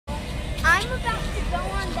I'm about to go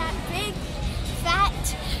on that big, fat,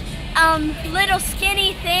 little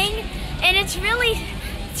skinny thing, and it's really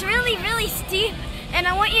steep, and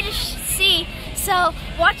I want you to see. So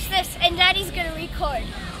watch this, and Daddy's gonna record.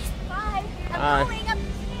 Bye. I'm going up.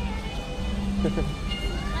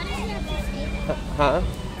 Huh?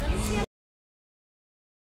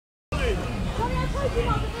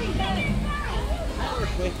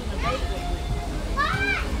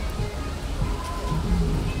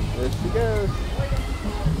 There she goes.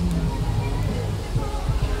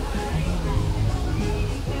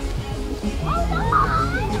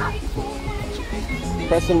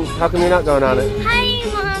 Preston, how come you're not going on it? Hi,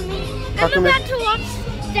 Mommy. I'm about to watch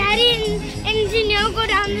Daddy and Danielle go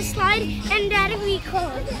down the slide, and Daddy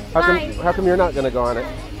record. How come you're not going to go on it?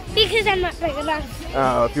 Because I'm not big enough.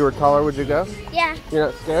 Oh, if you were taller, would you go? Yeah. You're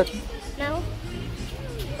not scared? No.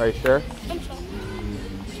 Are you sure? I'm sure.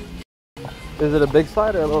 Is it a big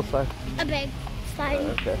slide or a little slide? A big slide.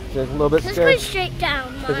 Okay. Is it a little bit Let's scary? go straight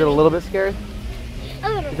down, Mommy. Is it a little bit scary? A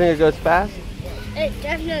little. You think it goes fast? It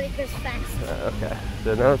definitely goes fast. Okay.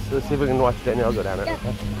 So now let's see if we can watch Danielle go down it. Yeah.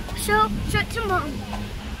 Okay. Show it to Mom.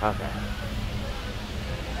 Okay.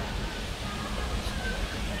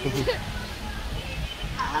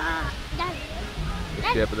 Daddy. Is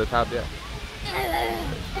she up at the top yet?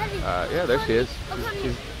 Daddy. Yeah, there she is.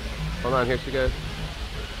 She's, hold on, here she goes.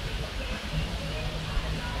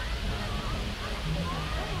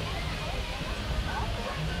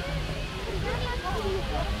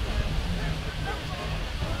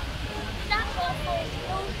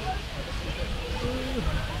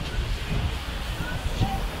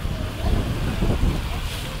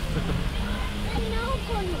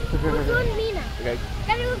 Okay.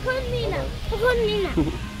 Daddy, record me now. Record me now.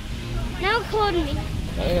 Now record me.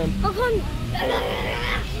 I am. Record me.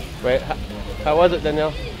 Wait, how was it,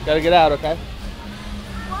 Danielle? Gotta get out, okay?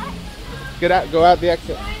 What? Get out, go out the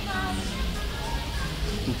exit. Sorry, Mom.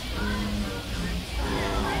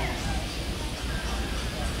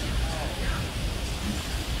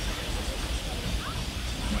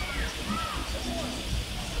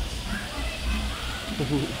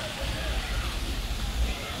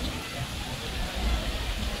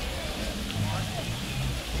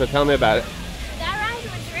 So tell me about it. That ride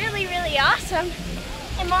was really awesome.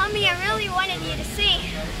 And Mommy, I really wanted you to see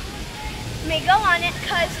me go on it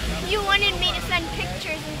because you wanted me to send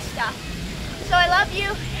pictures and stuff. So I love you.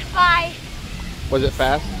 Bye. Was it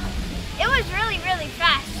fast? It was really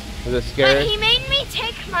fast. Was it scary? But he made me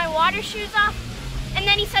take my water shoes off, and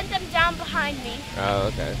then he set them down behind me. Oh,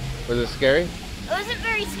 okay. Was it scary? It wasn't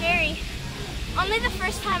very scary. Only the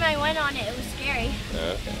first time I went on it, it was scary.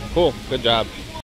 Okay. Cool. Good job.